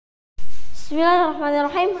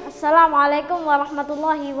Bismillahirrahmanirrahim. Assalamualaikum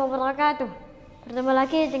warahmatullahi wabarakatuh. Bertemu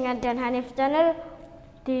lagi dengan Dan Hanif Channel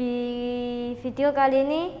di video kali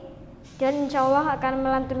ini, dan insya Allah akan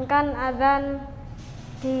melantunkan adzan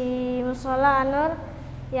di Musola Anur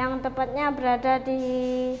yang tepatnya berada di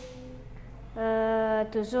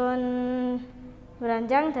Dusun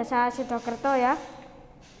Beranjang, Desa Sidokerto ya,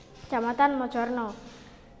 Kecamatan Mojoarno.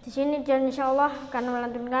 Di sini dan insya Allah akan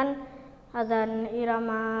melantunkan adzan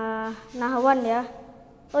irama Nahawan ya.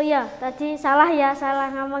 Oh iya, tadi salah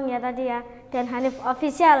ngomong ya tadi ya. Dan Hanif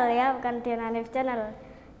Official ya, bukan Dan Hanif Channel.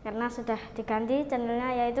 Karena sudah diganti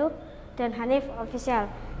channelnya, yaitu Dan Hanif Official.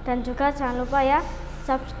 Dan juga jangan lupa ya,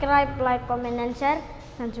 subscribe, like, comment, dan share.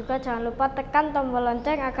 Dan juga jangan lupa tekan tombol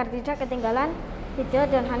lonceng agar tidak ketinggalan video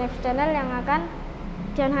Dan Hanif Channel yang akan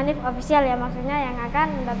Dan Hanif Official ya, maksudnya yang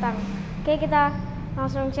akan datang. Oke, kita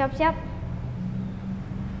langsung siap-siap.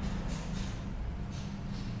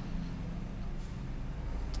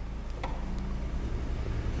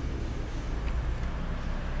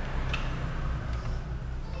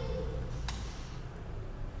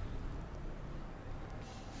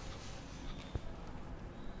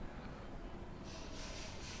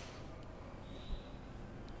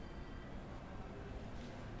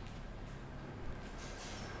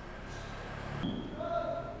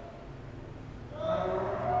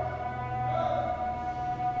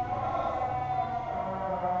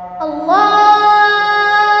 Allahu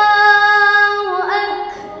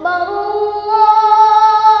Akbar,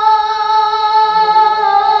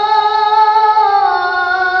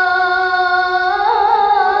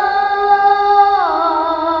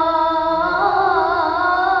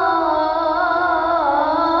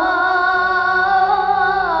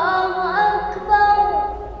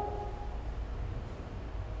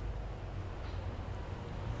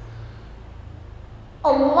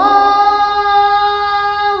 Allahu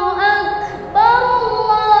Akbar.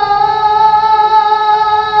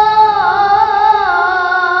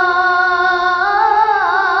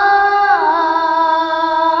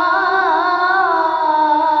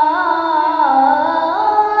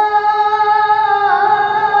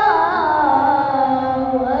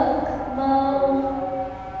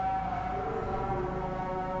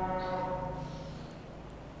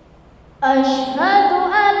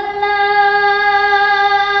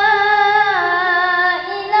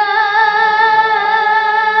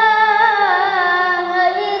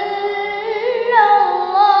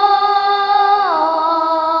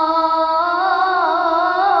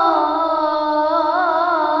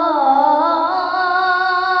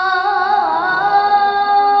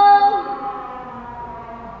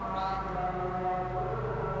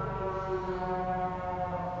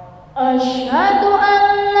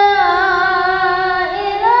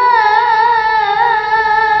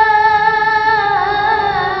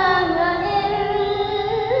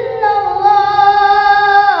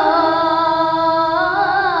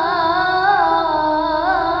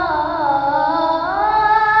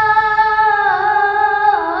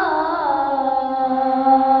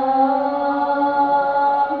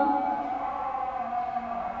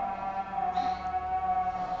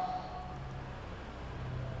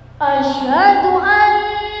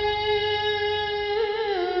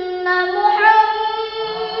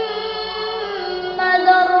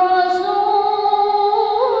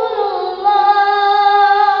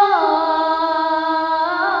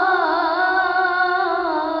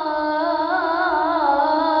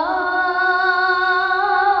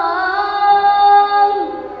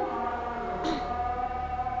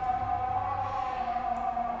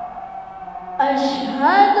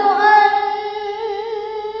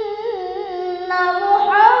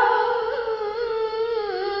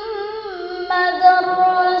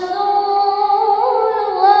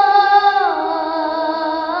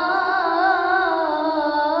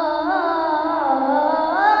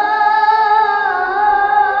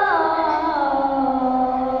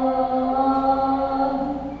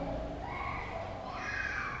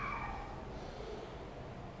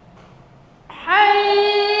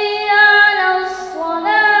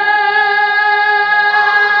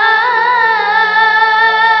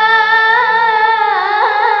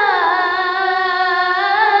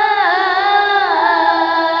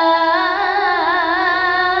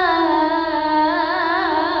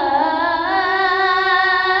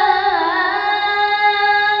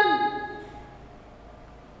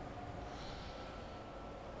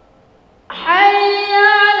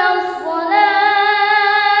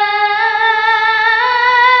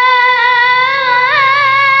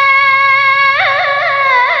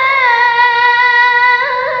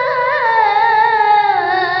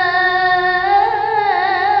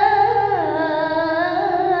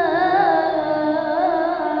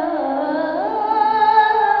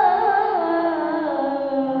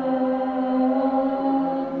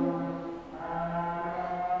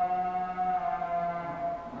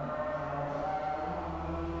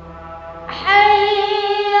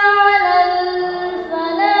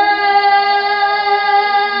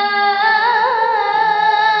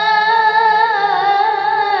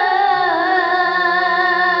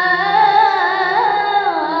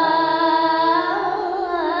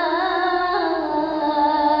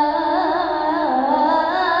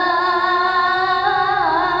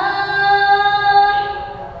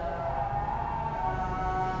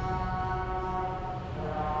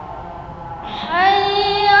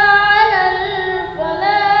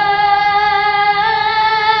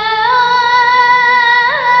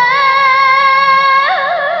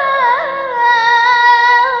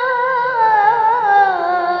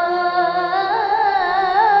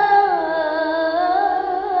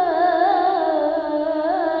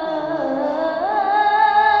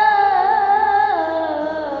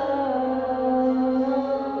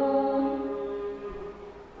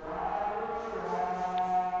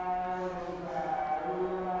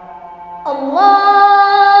 Allah